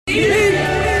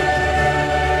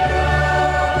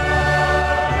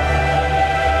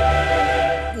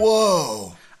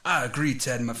agree,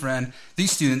 Ted, my friend. These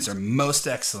students are most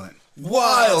excellent.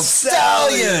 Wild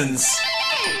Stallions!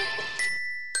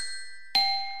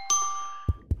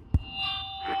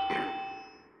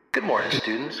 Good morning,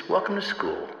 students. Welcome to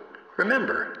school.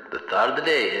 Remember, the thought of the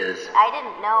day is... I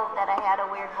didn't know that I had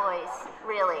a weird voice.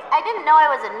 Really. I didn't know I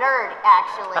was a nerd,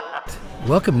 actually.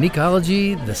 Welcome to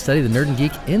Necology, the study of the nerd and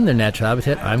geek in their natural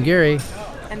habitat. I'm Gary.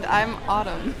 And I'm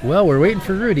Autumn. Well, we're waiting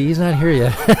for Rudy. He's not here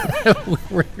yet.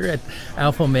 We're here at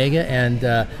Alpha Omega, and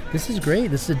this is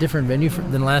great. This is a different venue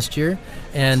than last year.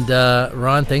 And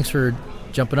Ron, thanks for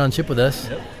jumping on ship with us.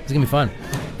 Yep. It's going to be fun.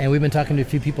 And we've been talking to a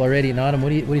few people already. And Autumn, what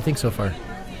do you think so far?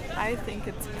 I think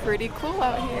it's pretty cool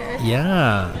out here.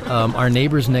 Yeah. Our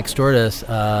neighbors next door to us,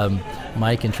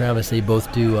 Mike and Travis, they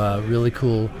both do really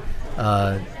cool,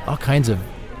 all kinds of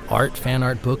fan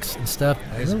art books and stuff.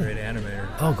 He's a great animator.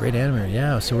 Oh, great animator,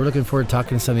 yeah. So we're looking forward to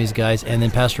talking to some of these guys. And then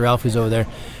Pastor Ralph, who's over there,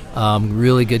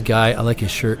 really good guy. I like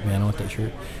his shirt, man. I want that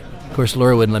shirt. Of course,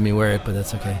 Laura wouldn't let me wear it, but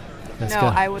that's okay.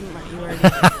 I wouldn't let you wear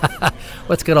it.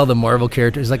 What's got all the Marvel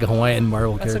characters, like a Hawaiian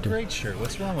Marvel character. That's a great shirt.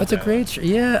 What's wrong with that? That's a great shirt.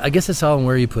 Yeah, I guess it's all on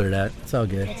where you put it at. It's all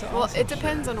good. Well, it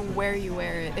depends on where you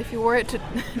wear it. If you wore it to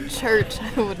church,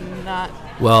 I would not.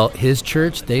 Well, his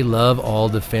church, they love all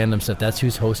the fandom stuff. That's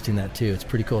who's hosting that, too. It's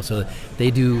pretty cool. So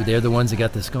they're the ones that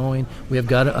got this going. We have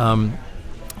got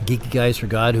Geeky Guys for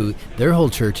God, who their whole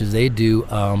church is,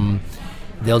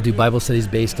 they'll do Bible studies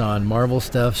based on Marvel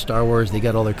stuff, Star Wars. They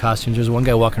got all their costumes. There's one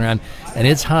guy walking around, and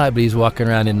it's hot, but he's walking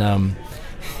around in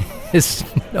his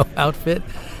snow outfit.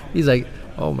 He's like,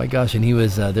 oh my gosh! And he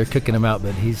was they're cooking him out,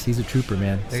 but he's a trooper,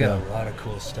 man. They got a lot of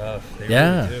cool stuff. They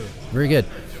yeah, really do. Very good.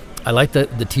 I like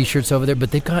the T-shirts over there,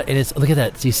 but they've got, and it's, look at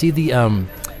that. Do you see the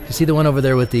one over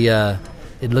there with the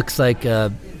it looks like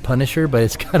Punisher, but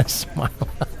it's got a smile.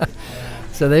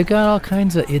 So they've got all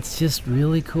kinds of, it's just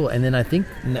really cool. And then I think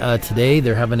today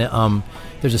they're having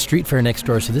there's a street fair next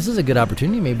door. So this is a good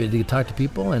opportunity maybe to talk to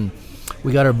people. And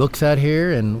we got our books out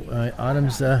here, and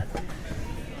Autumn's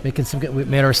making we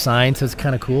made our sign, so it's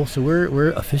kind of cool. So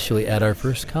we're officially at our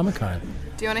first Comic-Con.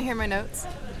 Do you want to hear my notes?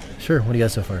 Sure. What do you got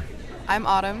so far? I'm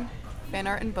Autumn, fan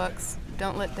art and books.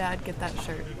 Don't let Dad get that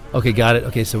shirt. Okay, got it.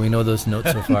 Okay, so we know those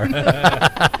notes so far.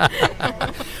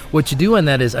 What you do on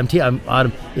that is, I'm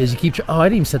Autumn, is you keep, I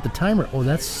didn't even set the timer. Oh,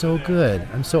 that's so good.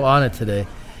 I'm so on it today.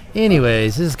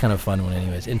 Anyways, this is kind of a fun one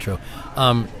anyways, intro.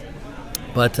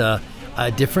 But a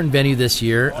different venue this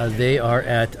year. They are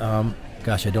at,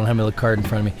 gosh, I don't have my little card in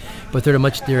front of me, but they're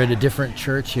at a different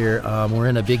church here. We're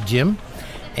in a big gym,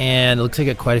 and it looks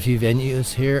like quite a few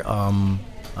venues here.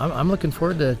 I'm looking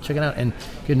forward to checking out. And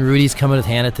Rudy's coming with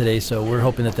Hannah today, so we're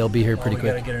hoping that they'll be here pretty quick.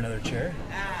 We got to get another chair?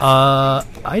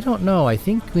 I don't know. I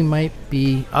think we might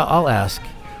be. I'll ask.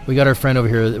 We got our friend over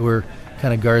here that we're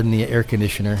kind of guarding the air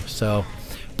conditioner. So,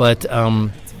 but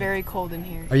it's very cold in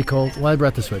here. Are you cold? Well, I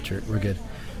brought the sweatshirt. We're good.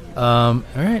 All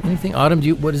right. Anything, Autumn?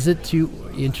 What is it you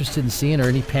interested in seeing, or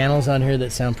any panels on here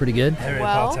that sound pretty good? Harry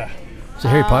Potter. It's a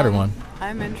Harry Potter one.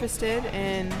 I'm interested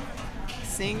in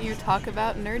seeing you talk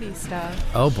about nerdy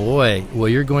stuff. Oh boy. Well,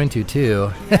 you're going to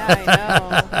too. Yeah,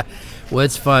 I know. Well,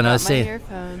 it's fun. I was saying,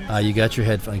 earphones. You got your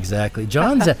headphones. Exactly.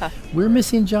 John's. We're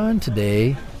missing John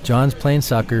today. John's playing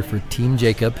soccer for Team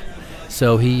Jacob,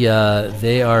 so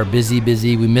they are busy.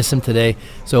 We miss him today,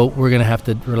 so we're gonna have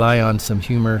to rely on some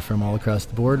humor from all across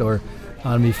the board. Or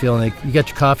on me feeling like you got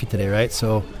your coffee today, right?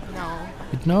 So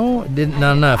not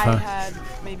enough, I huh? had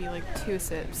maybe like 2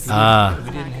 sips. We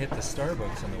didn't hit the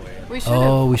Starbucks on the way. We should.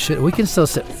 Oh, we should. We can still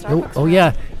sit. Oh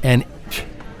yeah, and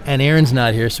Aaron's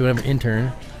not here, so we have an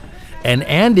intern. And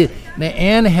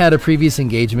Ann had a previous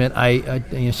engagement.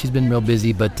 She's been real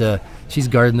busy, but she's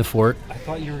guarding the fort. I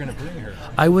thought you were going to bring her.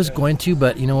 I was going to,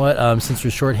 but you know what? Since we're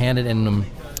shorthanded and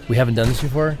we haven't done this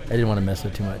before, I didn't want to mess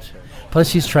with it too much. Plus,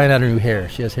 she's trying out her new hair.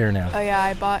 She has hair now. Oh yeah,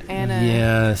 I bought Anna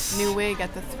a new wig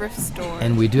at the thrift store.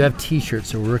 And we do have T-shirts,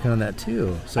 so we're working on that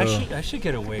too. So I should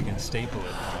get a wig and staple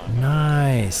it.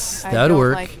 Nice. That'd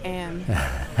work. I don't like Ann.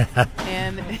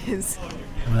 Ann is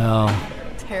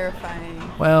terrifying.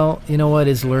 Well, you know what?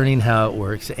 Is learning how it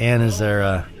works. Ann is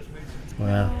our,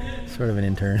 sort of an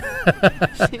intern.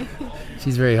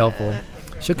 She's very helpful.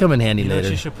 She'll come in handy later.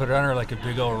 She should put it on her like a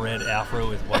big old red afro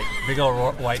with big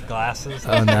old white glasses.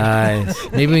 Oh,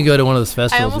 nice. Maybe we can go to one of those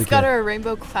festivals. I almost got her a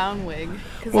rainbow clown wig.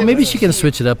 Well, maybe she can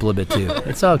switch it up a little bit too.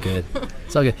 It's all good.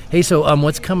 It's all good. Hey, so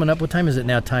what's coming up? What time is it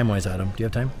now, time-wise, Adam? Do you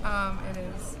have time? It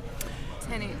is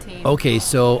 10:18. Okay,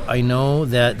 so I know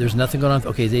that there's nothing going on.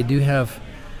 Okay, they do have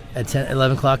at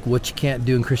 11 o'clock what you can't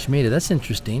do in Christian media. That's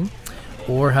interesting.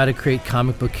 Or how to create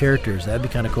comic book characters. That'd be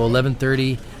kind of cool.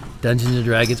 11:30. Dungeons and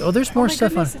Dragons. Oh, there's more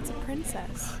stuff on. It's a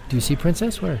princess. Do you see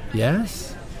Princess? Where?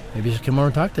 Yes. Maybe you should come over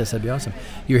and talk to us. That'd be awesome.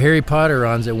 Your Harry Potter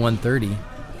on's at 1:30.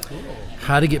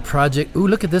 How to get project... Ooh,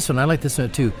 look at this one. I like this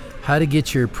one, too. How to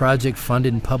get your project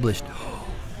funded and published.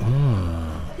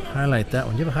 Highlight that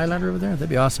one. Do you have a highlighter over there? That'd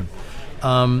be awesome.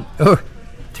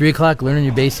 3 o'clock, learning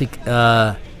your basic...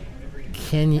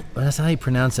 Kenya... Well, that's how you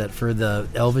pronounce that for the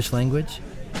Elvish language.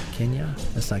 Kenya?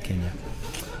 That's not Kenya.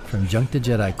 From Junk to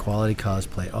Jedi, quality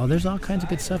cosplay. Oh, there's all kinds of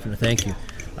good stuff in there. Thank you.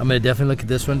 I'm going to definitely look at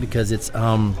this one because it's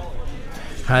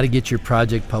how to get your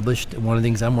project published. One of the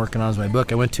things I'm working on is my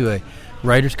book. I went to a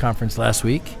writers conference last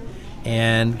week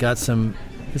and got some...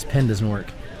 This pen doesn't work.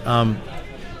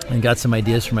 And got some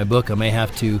ideas for my book. I may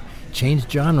have to change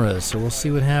genres, so we'll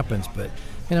see what happens. But,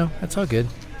 that's all good.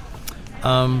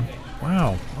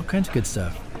 Wow, all kinds of good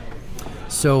stuff.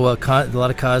 So a lot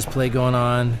of cosplay going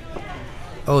on.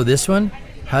 Oh, this one?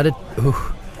 How to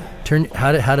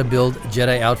build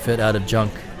Jedi outfit out of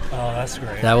junk. Oh, that's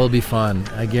great. That will be fun.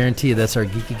 I guarantee you. That's our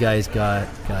Geeky Guys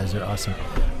guys are awesome.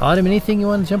 Autumn, anything you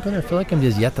want to jump in there? I feel like I'm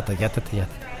just yatta.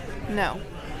 No.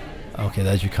 Okay,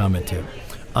 that's your comment too.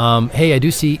 Hey, I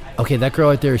do see. Okay, that girl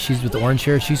right there. She's with the orange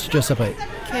hair. She's dressed up like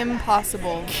Kim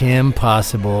Possible. Kim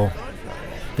Possible.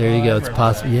 There you go. It's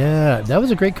possible. Yeah, that was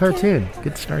a great cartoon.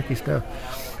 Good snarky stuff.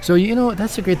 So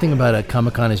that's the great thing about a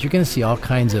Comic-Con is you're going to see all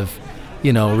kinds of,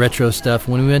 retro stuff.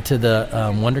 When we went to the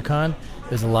WonderCon,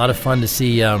 it was a lot of fun to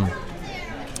see.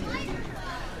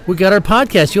 We got our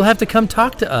podcast. You'll have to come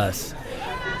talk to us.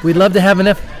 We'd love to have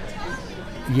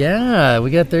Yeah,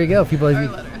 we got. There you go. People.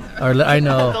 I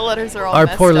know. The letters are all our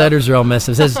messed poor up. letters are all messed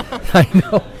up. It says, I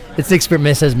know. It's the expert.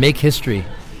 It says make history.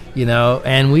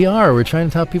 And we're trying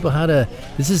to tell people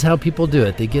this is how people do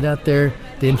it. They get out there,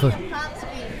 they influence.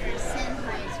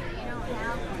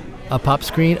 A pop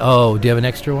screen? Oh, do you have an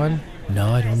extra one?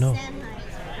 No, I don't know.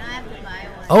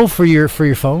 Oh, for your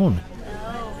phone.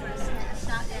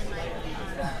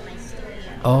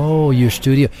 Oh, your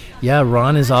studio. Yeah,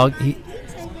 Ron is all.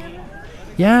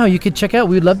 Yeah, you could check out.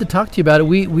 We'd love to talk to you about it.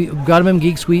 We Gotham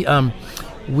Geeks. We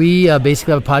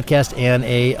basically have a podcast and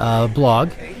a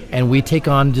blog, and we take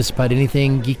on just about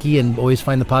anything geeky and always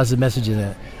find the positive message in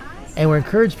it. And we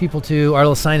encourage people to. Our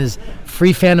little sign is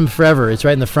 "Free Fandom Forever." It's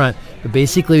right in the front. But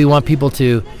basically, we want people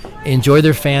to enjoy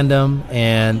their fandom,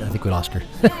 and I think we lost her.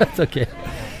 That's okay.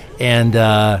 And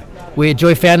we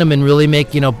enjoy fandom and really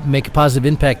make a positive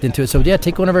impact into it. So yeah,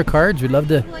 take one of our cards. We'd love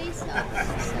to.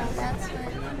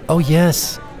 Oh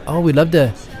yes. Oh, we'd love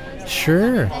to.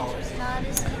 Sure.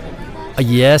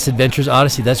 Yes, Adventures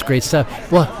Odyssey. That's great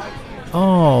stuff.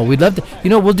 Well, we'd love to.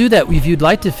 We'll do that. If you'd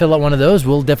like to fill out one of those,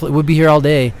 we'll be here all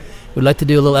day. We'd like to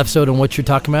do a little episode on what you're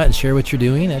talking about and share what you're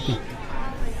doing.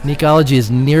 Geekology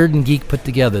is nerd and geek put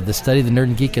together. The study of the nerd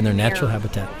and geek in their natural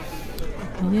habitat.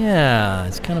 Yeah,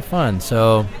 it's kind of fun.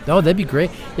 So, that'd be great.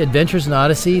 Yeah, Adventures in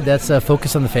Odyssey, that's a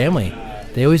focus on the family.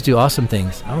 They always do awesome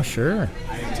things. Oh, sure.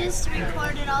 I just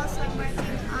recorded also worked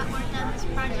on this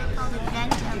project called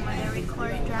Adventum where I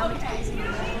recorded dramatizing the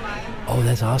movie. Oh,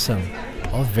 that's awesome.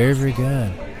 Oh, very, very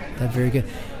good. That's very good.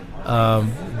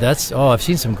 I've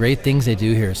seen some great things they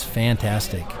do here. It's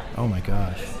fantastic. Oh my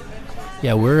gosh.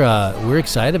 Yeah, we're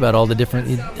excited about all the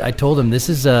different. I told them this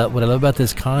is what I love about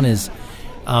this con is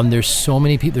there's so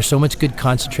many people. There's so much good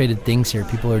concentrated things here.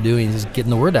 People are doing just getting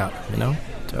the word out.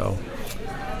 So.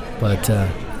 But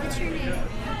What's your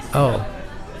name?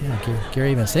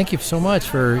 Gary Avance. Thank you so much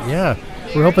for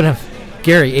We're hoping to have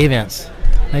Gary Avance.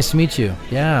 Nice to meet you.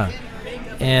 Yeah.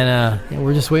 And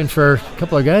we're just waiting for a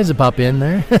couple of guys to pop in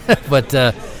there. But,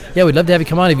 we'd love to have you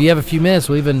come on. If you have a few minutes,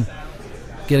 we'll even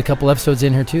get a couple episodes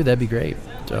in here, too. That'd be great.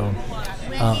 So, When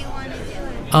do you want to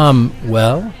do it?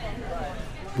 Well,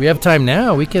 we have time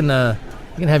now. We can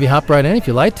have you hop right in if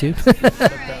you like to.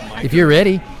 If you're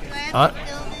ready. Do I have to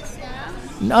fill this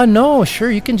out? No, sure.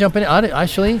 You can jump in.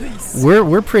 Actually,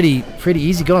 we're pretty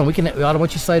easy going. We can. Why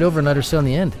don't you slide over and let her sit on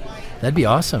the end? That'd be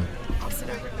awesome.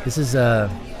 This is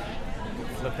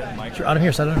Flip that mic. Sure, Autumn,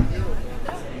 here, sit down.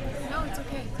 No, it's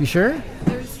okay. You sure?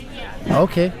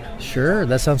 Okay, sure.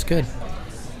 That sounds good.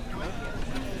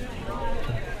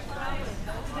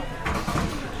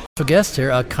 So guest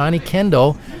here, Connie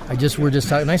Kendall. We're just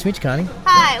talking. Nice to meet you, Connie.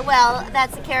 Hi, well,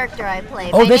 that's the character I play.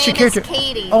 Oh, My that's name your character. Is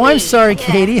Katie. Oh, I'm sorry, Yeah.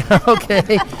 Katie.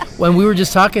 Okay. When we were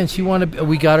just talking,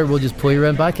 we got her. We'll just pull you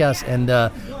around podcast, and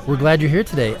we're glad you're here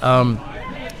today.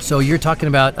 So you're talking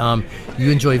about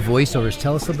you enjoy voiceovers.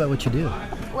 Tell us about what you do.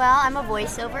 Well, I'm a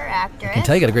voiceover actress. I can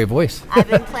tell you got a great voice. I've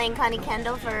been playing Connie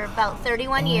Kendall for about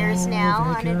 31 years now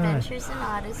very on good. Adventures in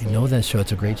Odyssey. I know that show.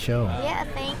 It's a great show. Yeah,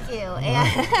 thank you.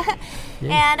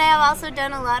 And I have also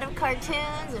done a lot of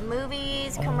cartoons and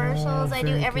movies, commercials. I do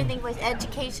very everything with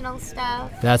educational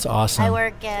stuff. That's awesome. I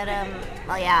work at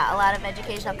a lot of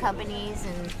educational companies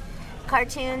and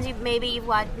cartoons. You've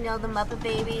watched, the Muppet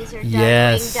Babies or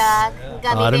Yes. Darkwing Duck,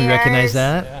 Gummy Autumn, you Bears. recognize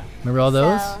that? Remember all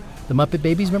those? So- The Muppet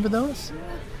Babies, remember those?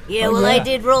 Yeah, Oh, well, yeah. I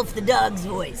did Rolf the dog's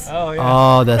voice. Oh, yeah.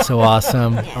 Oh, that's so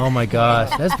awesome. Oh my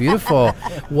gosh, that's beautiful.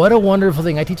 What a wonderful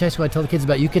thing. I teach high school, I tell the kids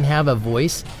about you can have a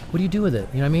voice. What do you do with it?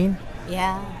 You know what I mean?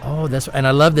 Yeah. Oh, and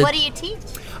I love that. What do you teach?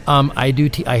 I do.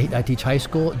 I teach high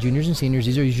school juniors and seniors.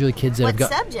 These are usually kids that What have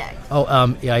got.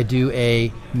 subject? Yeah, I do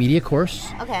a media course.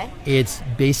 Okay. It's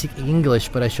basic English,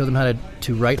 but I show them how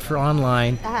to write for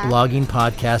online, blogging,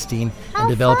 podcasting, How and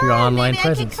develop your fun. online Maybe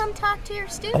presence. I could come talk to your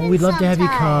students. Oh, we'd love to have you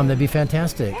come. sometime. That'd be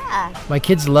fantastic. Yeah. My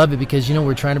kids love it because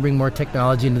we're trying to bring more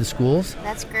technology into the schools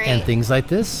That's great. and things like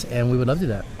this, and we would love to do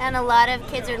that. And a lot of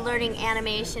kids are learning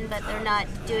animation, but they're not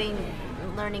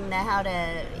learning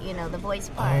the voice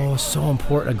part. Oh, so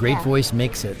important. A great Yeah. voice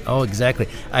makes it. Oh, exactly.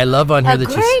 I love on here A that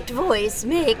you. great voice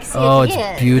makes Oh, it it's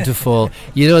hit. beautiful.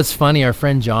 It's funny. Our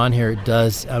friend John here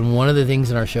does, on one of the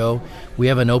things in our show, we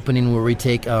have an opening where we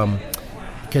take,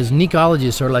 because Necology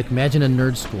is sort of like, imagine a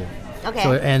nerd school.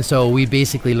 Okay. So we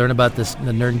basically learn about the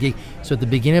nerd and geek. So at the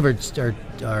beginning of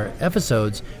our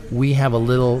episodes, we have a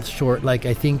little short, what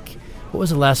was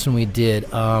the last one we did?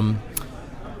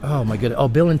 Oh my goodness! Oh,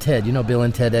 Bill and Ted. Bill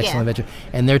and Ted, Excellent Adventure,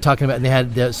 and they're talking about. And they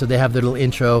have their little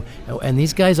intro, and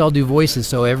these guys all do voices.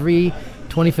 So every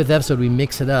 25th episode, we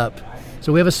mix it up.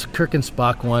 So we have a Kirk and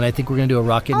Spock one. I think we're going to do a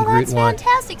Rocket and Groot that's one.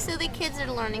 fantastic. So the kids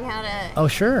are learning how to Oh,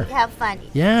 sure. have fun.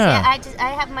 Yeah. See, I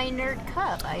have my nerd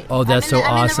cup. That's I'm so I'm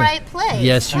in the awesome. right place.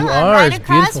 Yes, you I'm are. right It's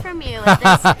across beautiful. from you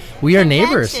at this We are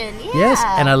neighbors. convention. Yes,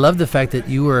 Yeah. and I love the fact that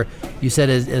you said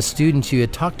as students you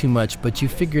had talked too much, but you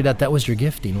figured out that was your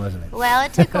gifting, wasn't it? Well,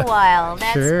 it took a while.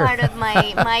 That's Sure. part of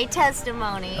my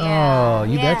testimony. Yeah. Oh,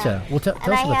 you Yeah. betcha. Well, tell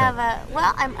And us I about have that.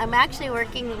 I'm actually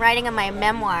writing on my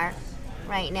memoir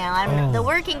right now. The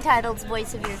working title's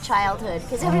Voice of Your Childhood,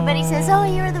 because everybody says, "Oh,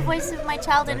 you're the voice of my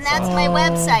childhood," and that's my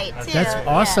website too. That's Yeah,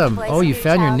 awesome. Voice Oh, of you Your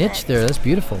found your Childhood. niche there. That's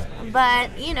beautiful. But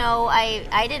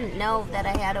I didn't know that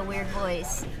I had a weird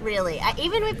voice. Really,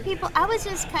 even with people, I was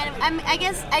just kind of. I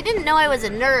guess I didn't know I was a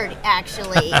nerd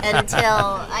actually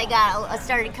until I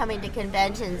started coming to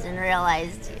conventions and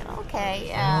realized,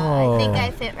 okay, I think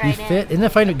I fit right you in. fit. Isn't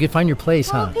that fine? You find your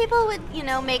place, Well, huh? people would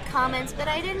make comments, but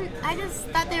I didn't. I just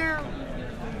thought they were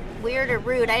weird or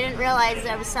rude. I didn't realize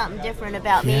there was something different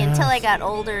about me until I got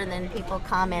older, and then people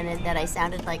commented that I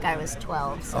sounded like I was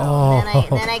 12. So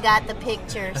then I got the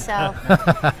picture. So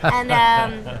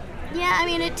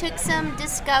and it took some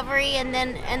discovery, and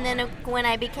then when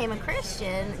I became a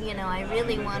Christian, I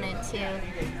really wanted to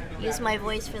use my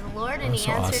voice for the Lord, and He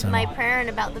so answered awesome. my prayer in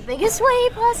about the biggest way He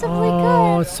possibly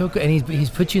Oh, could. it's so good, and he's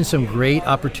put you in some great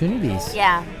opportunities.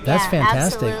 Yeah, That's yeah,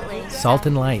 fantastic. absolutely. Salt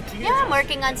and light. Yeah, I'm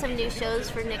working on some new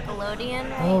shows for Nickelodeon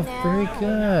right now. Very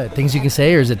good. Things you can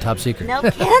say, or is it top secret? No,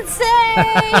 can't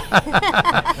say.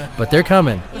 But they're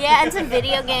coming. Yeah, and some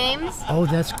video games. Oh,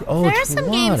 that's oh. There are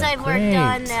some games I've worked great.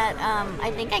 on that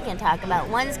I think I can talk about.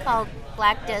 One's called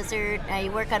Black Desert. I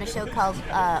work on a show called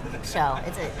It's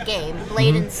a game,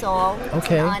 Blade and Soul. It's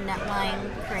Okay. an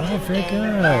on-line Korean very game.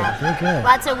 good, Yeah. very good.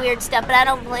 Lots of weird stuff, but I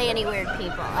don't play any weird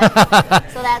people.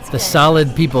 So that's The good.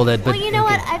 solid people that. But Well, you know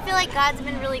okay. what? I feel like God's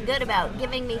been really good about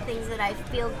giving me things that I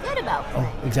feel good about playing.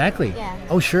 Exactly. Yeah.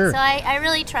 Oh, sure. So I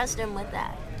really trust Him with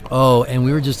that. Oh, and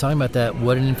we were just talking about that.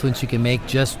 What an influence you can make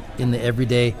just in the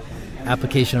everyday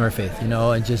application of our faith,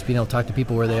 and just being able to talk to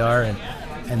people where they are, and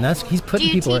that's he's Do putting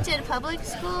you people. teach at a public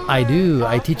school? I do.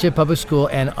 I Oh, teach at public school,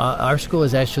 and our school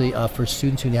is actually for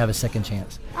students who have a second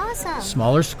chance. Awesome.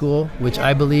 Smaller school, which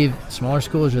I believe smaller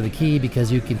schools are the key because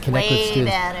you can connect with Way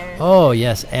students. better. Oh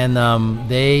yes, and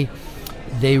they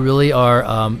really are.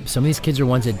 Some of these kids are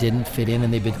ones that didn't fit in,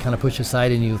 and they've been kind of pushed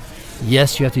aside. And you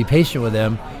have to be patient with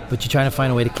them, but you're trying to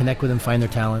find a way to connect with them, find their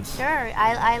talents. Sure.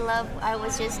 I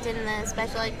was just in the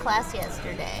special ed class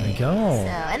yesterday. There you go.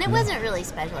 And it wasn't really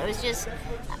special. It was just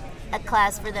a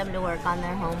class for them to work on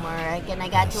their homework, and I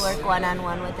got to work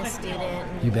one-on-one with a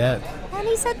student. You bet. And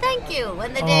he said thank you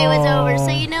when the day was over. So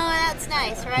that's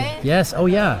nice, right? Yes. Oh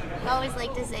yeah. I always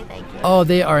like to say thank you. Oh,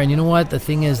 they are, and you know what? The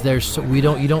thing is, you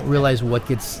don't realize what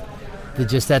gets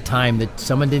just that time that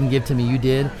someone didn't give to me, you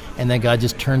did, and then God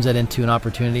just turns that into an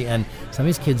opportunity. And some of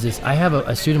these kids, I have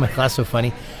a student in my class, so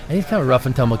funny, and he's kind of a rough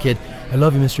and tumble kid. I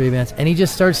love you, Mr. Avance. And he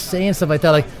just starts saying stuff like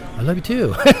that, like, I love you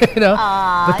too,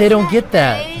 but they don't get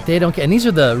that. Right? They don't get, and these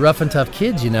are the rough and tough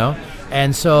kids,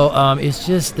 and so it's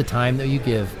just the time that you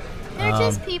give. They're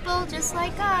just people just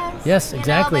like us. Yes,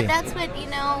 exactly. But that's what,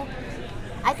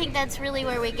 I think that's really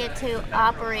where we get to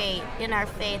operate in our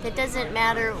faith. It doesn't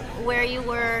matter where you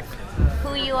work,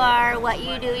 who you are, what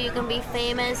you do. You can be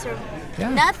famous or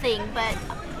nothing, but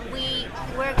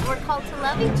we're called to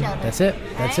love each other. That's it.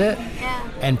 That's right? it. Yeah.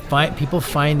 And people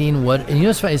finding what, and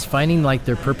what's finding like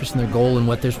their purpose and their goal and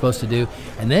what they're supposed to do.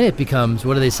 And then it becomes,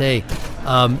 what do they say?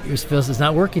 It's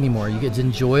not work anymore. It's an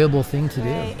enjoyable thing to do.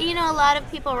 Right. A lot of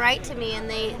people write to me and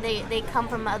they come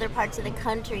from other parts of the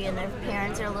country and their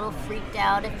parents are a little freaked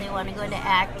out if they want to go into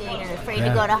acting or afraid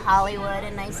to go to Hollywood.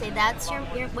 And I say, that's your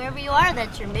wherever you are,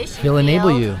 that's your mission. He'll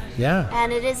enable you. Yeah.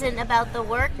 And it isn't about the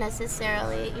work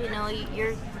necessarily. You're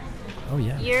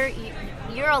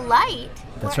a light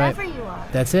wherever you are.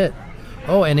 That's it.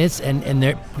 Oh, and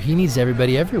he needs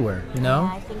everybody everywhere, Yeah,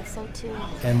 I think so too.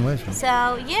 And where's so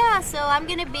I'm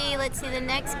going to be,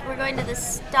 we're going to the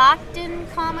Stockton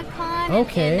Comic-Con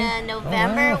in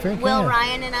November. Oh, wow, very Will good.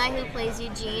 Ryan and I, who plays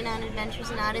Eugene on Adventures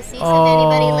in Odyssey. So if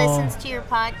anybody listens to your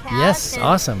podcast. Yes,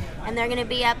 awesome. And they're going to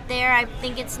be up there. I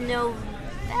think it's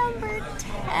November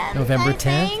 10th. November I 10th?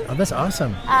 think. Oh, that's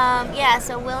awesome.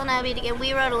 So Will and I will be together.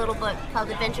 We wrote a little book called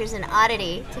Adventures in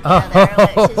Oddity together,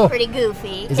 which is pretty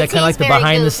goofy. Is that kind of like the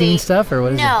behind-the-scenes stuff, or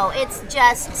what is it? No, it's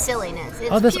just silliness.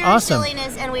 It's that's pure awesome.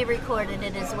 silliness, and we recorded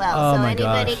it as well. Oh, so my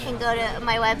anybody gosh. can go to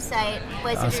my website,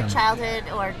 Voice of Your Childhood,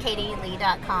 or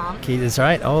katielee.com. Okay, that's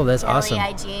right. Oh, that's awesome.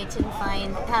 LEIGH, and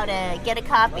find how to get a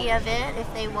copy of it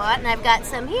if they want. And I've got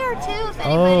some here, too, if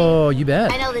anybody... Oh, you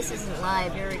bet. I know this isn't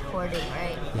live. You're recording,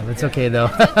 right? Yeah, that's okay, though.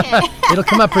 That's okay. It'll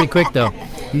come up pretty quick, though.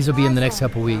 These will be in the next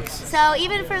couple weeks. So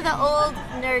even for the old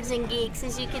nerds and geeks,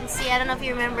 as you can see, I don't know if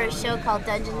you remember a show called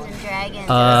Dungeons and Dragons. It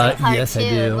was a cartoon. Yes, I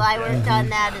do. Well, I worked on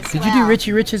that as well. Did you do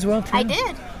Richie Rich as well, too? I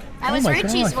did. I was my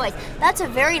Richie's gosh. voice. That's a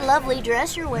very lovely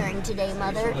dress you're wearing today,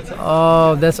 Mother.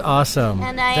 Oh, that's awesome.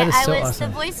 And that is so I was awesome.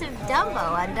 the voice of Dumbo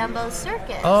on Dumbo's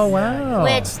Circus. Oh, wow.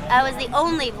 Which I was the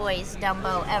only voice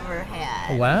Dumbo ever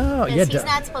had. Wow. Because Yeah, he's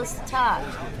not supposed to talk.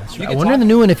 I wonder in the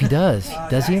new one if he does.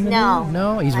 Does he in the No. new one?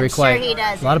 No, he's I'm very sure quiet. he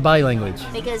doesn't. A lot of body language.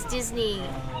 Because Disney,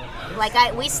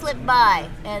 we slipped by,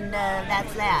 and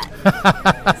that's that.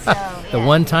 So, The yeah.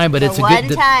 one time, but The it's a one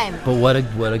good time. But what a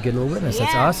good little witness.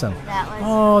 That's Yeah, awesome. that was-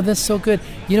 Oh, that's so good.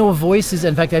 Voices.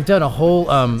 In fact, I've done a whole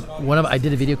I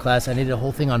did a video class. I did a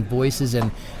whole thing on voices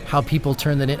and how people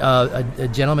turn that in. A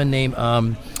gentleman named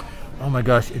oh my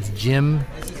gosh, it's Jim.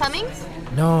 Cummings?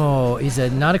 No, he's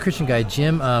not a Christian guy.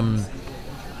 Jim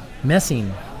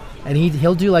Messing. And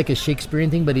he'll do like a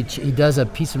Shakespearean thing, but he does a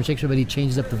piece from Shakespeare, but he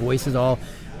changes up the voices all.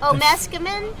 Oh,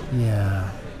 Meskimen? Yeah.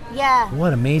 Yeah.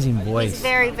 What amazing voice. He's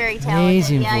very, very talented.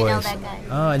 Amazing yeah, voice. I know that guy.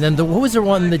 Oh, and then what was the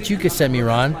one that you could send me,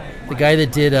 Ron? The guy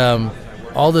that did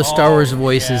all the Star Wars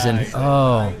voices yeah, and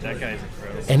that guy's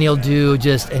incredible. and he'll do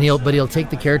he'll take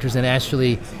the characters and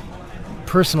actually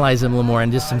personalize them a little more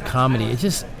and just some comedy. It's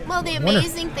just Well, the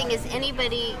amazing thing is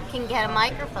anybody can get a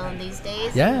microphone these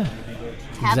days. yeah.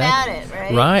 How about it,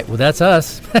 right? Right. Well, that's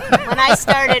us. When I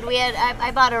started,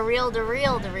 I bought a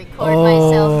reel-to-reel to record Oh,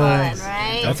 myself on,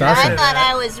 right? that's So awesome. I thought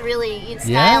I was really styling.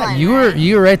 Yeah, you right?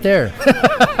 were right there.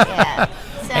 Yeah.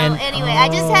 So And- anyway, I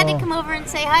just had to come over and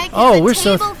say hi. 'Cause Oh, a we're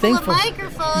so table full thankful. of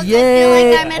microphones. Yay! I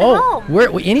feel like I'm at home.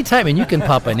 We're anytime, and you can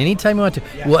pop in anytime you want to.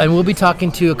 Well, and we'll be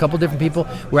talking to a couple different people.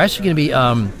 We're actually going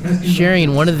to be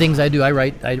sharing one of the things I do. I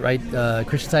write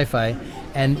Christian sci-fi,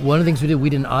 and one of the things we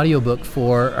did an audiobook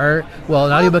for an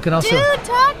audiobook and also. Dude,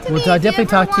 talk to We'll me. definitely Do you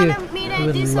talk to ever you. want me We to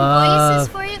would do some love-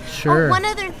 voices for you? Sure. Oh, one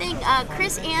other thing,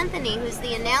 Chris Anthony, who's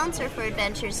the announcer for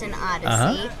Adventures in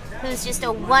Odyssey, who's just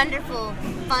a wonderful,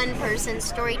 fun person,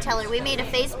 storyteller. We made a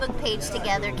Facebook page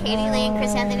together, Katie Lee and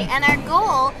Chris Anthony, and our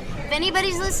goal, if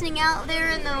anybody's listening out there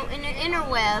in the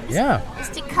interwebs, is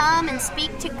to come and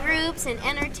speak to groups and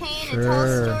entertain and tell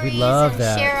Sure. stories We love and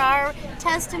that. share our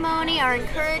testimony, our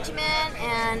encouragement,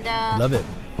 and Love it.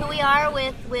 who we are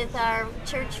with our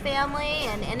church family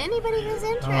and anybody who's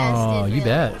interested. Oh, you really.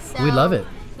 bet. So, We love it.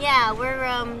 Yeah,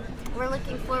 we're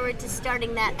looking forward to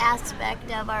starting that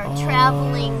aspect of our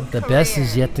traveling The career. best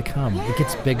is yet to come. It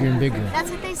gets bigger and bigger. That's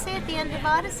what they say at the end of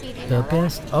Odyssey. Do you The know that?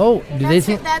 best. Oh, do they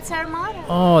think? That's our motto.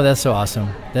 Oh, that's so awesome.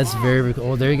 That's very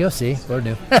cool. Oh, there you go. See, Lord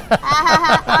knew. All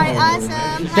right,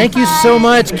 awesome. Thank you High so five.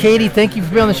 much, Katie. Thank you for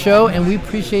being on the show, and we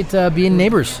appreciate being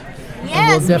neighbors.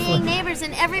 Yes, we'll definitely- being neighbors,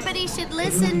 and everybody should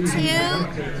listen to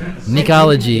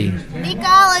Necology.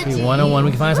 Necology 101.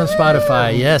 We can find us on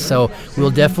Spotify. Yes, so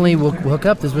we'll hook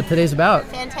up. This is what today's about.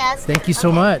 Fantastic. Thank you so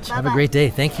Okay, much. bye-bye. Have a great day.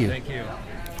 Thank you. Thank you.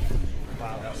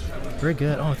 Very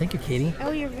good. Oh, thank you, Katie. Oh,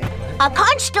 you're very A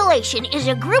constellation is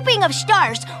a grouping of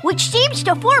stars which seems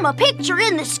to form a picture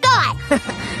in the sky.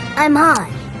 I'm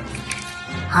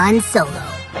Han Solo.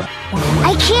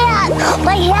 I can't!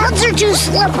 My hands are too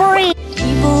slippery!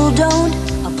 People don't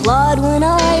applaud when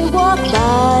I walk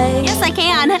by. Yes, I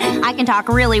can. I can talk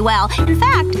really well. In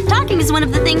fact, talking is one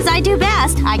of the things I do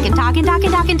best. I can talk and talk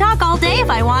and talk and talk all day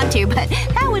if I want to, but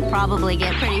that would probably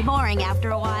get pretty boring after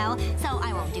a while, so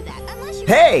I won't do that.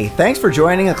 Hey, thanks for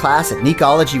joining a class at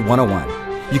Necology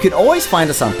 101. You can always find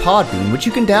us on Podbean, which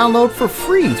you can download for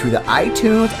free through the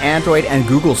iTunes, Android, and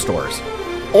Google stores.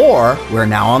 Or we're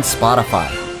now on Spotify.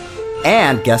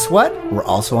 And guess what? We're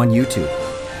also on YouTube.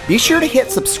 Be sure to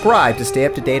hit subscribe to stay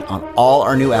up to date on all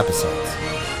our new episodes.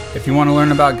 If you want to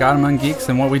learn about God Among Geeks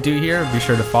and what we do here, be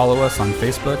sure to follow us on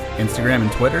Facebook, Instagram,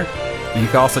 and Twitter. And you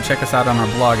can also check us out on our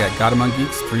blog at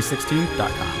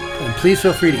godamonggeeks316.com. And please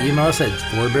feel free to email us at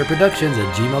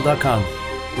 4bearproductions@gmail.com.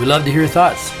 We love to hear your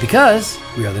thoughts because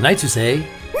we are the Knights who say,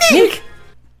 Nick!